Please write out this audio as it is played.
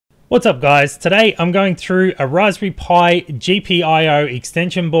What's up guys, today I'm going through a Raspberry Pi GPIO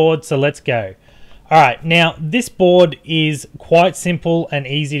extension board, so let's go. Alright, now this board is quite simple and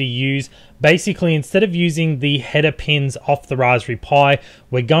easy to use. Basically, instead of using the header pins off the Raspberry Pi,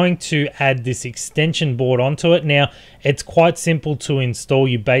 we're going to add this extension board onto it. Now, it's quite simple to install.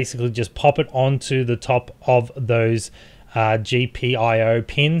 You basically just pop it onto the top of those GPIO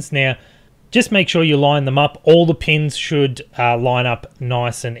pins. Now, just make sure you line them up. All the pins should line up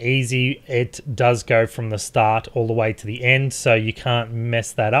nice and easy. It does go from the start all the way to the end, so you can't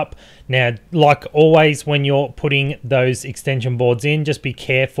mess that up. Now, like always, when you're putting those extension boards in, just be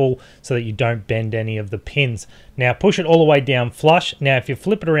careful so that you don't bend any of the pins. Now, push it all the way down flush. Now, if you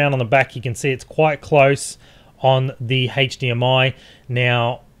flip it around on the back, you can see it's quite close on the HDMI.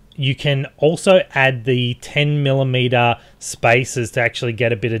 Now, you can also add the 10mm spacers to actually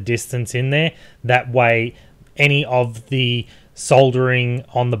get a bit of distance in there. That way, any of the soldering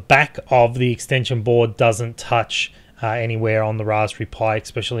on the back of the extension board doesn't touch anywhere on the Raspberry Pi,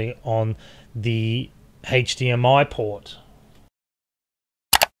 especially on the HDMI port.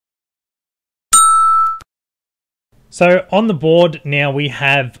 So on the board now we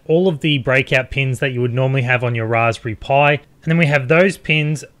have all of the breakout pins that you would normally have on your Raspberry Pi, and then we have those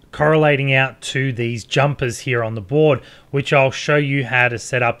pins correlating out to these jumpers here on the board, which I'll show you how to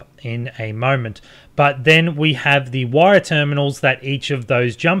set up in a moment. But then we have the wire terminals that each of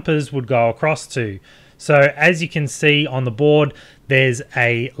those jumpers would go across to. So as you can see on the board, there's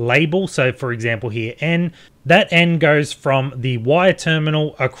a label. So for example here, N. That N goes from the wire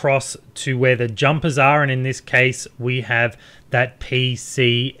terminal across to where the jumpers are, and in this case we have that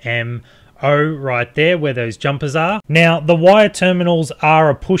pcmo right there where those jumpers are. Now the wire terminals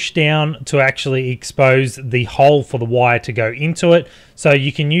are a push down to actually expose the hole for the wire to go into it. So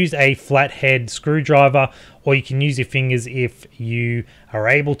you can use a flathead screwdriver, or you can use your fingers if you are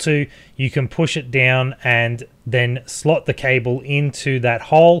able to. You can push it down and then slot the cable into that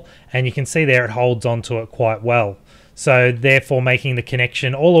hole, and you can see there it holds onto it quite well. So therefore making the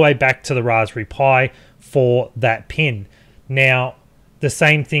connection all the way back to the Raspberry Pi for that pin. Now the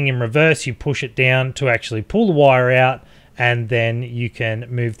same thing in reverse, you push it down to actually pull the wire out, and then you can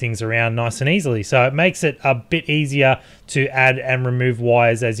move things around nice and easily. So it makes it a bit easier to add and remove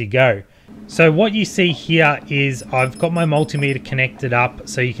wires as you go. So what you see here is I've got my multimeter connected up,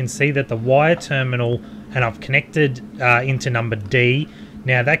 so you can see that the wire terminal, and I've connected into number D.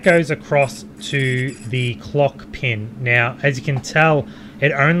 Now that goes across to the clock pin. Now, as you can tell,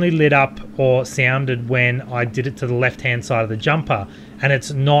 it only lit up or sounded when I did it to the left hand side of the jumper, and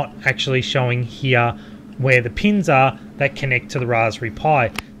it's not actually showing here where the pins are that connect to the Raspberry Pi.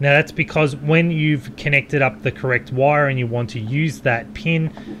 Now that's because when you've connected up the correct wire and you want to use that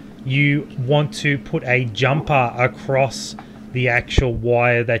pin, you want to put a jumper across the actual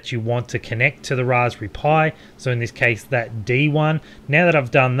wire that you want to connect to the Raspberry Pi. So in this case, that D1. Now that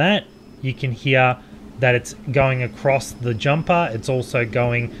I've done that, you can hear that it's going across the jumper. It's also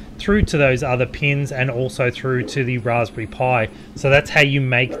going through to those other pins and also through to the Raspberry Pi. So that's how you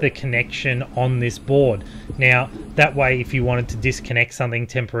make the connection on this board. Now that way, if you wanted to disconnect something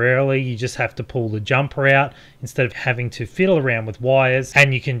temporarily, you just have to pull the jumper out instead of having to fiddle around with wires,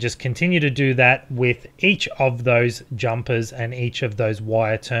 and you can just continue to do that with each of those jumpers and each of those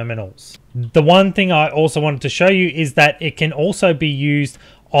wire terminals. The one thing I also wanted to show you is that it can also be used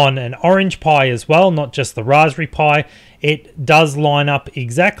on an Orange Pi as well, not just the Raspberry Pi. It does line up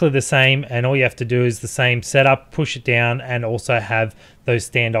exactly the same, and all you have to do is the same setup, push it down, and also have those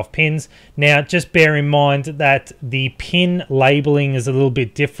standoff pins. Now just bear in mind that the pin labeling is a little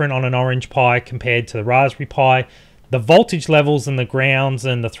bit different on an Orange Pi compared to the Raspberry Pi. The voltage levels and the grounds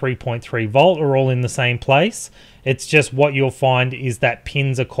and the 3.3 volt are all in the same place. It's just what you'll find is that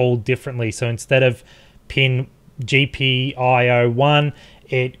pins are called differently. So instead of pin GPIO 1,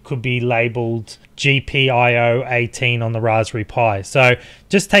 it could be labeled GPIO 18 on the Raspberry Pi. So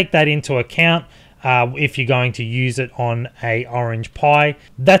just take that into account if you're going to use it on a Orange Pi.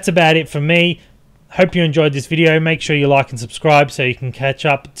 That's about it for me. Hope you enjoyed this video. Make sure you like and subscribe so you can catch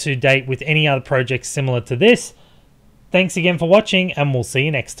up to date with any other projects similar to this. Thanks again for watching, and we'll see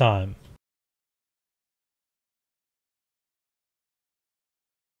you next time.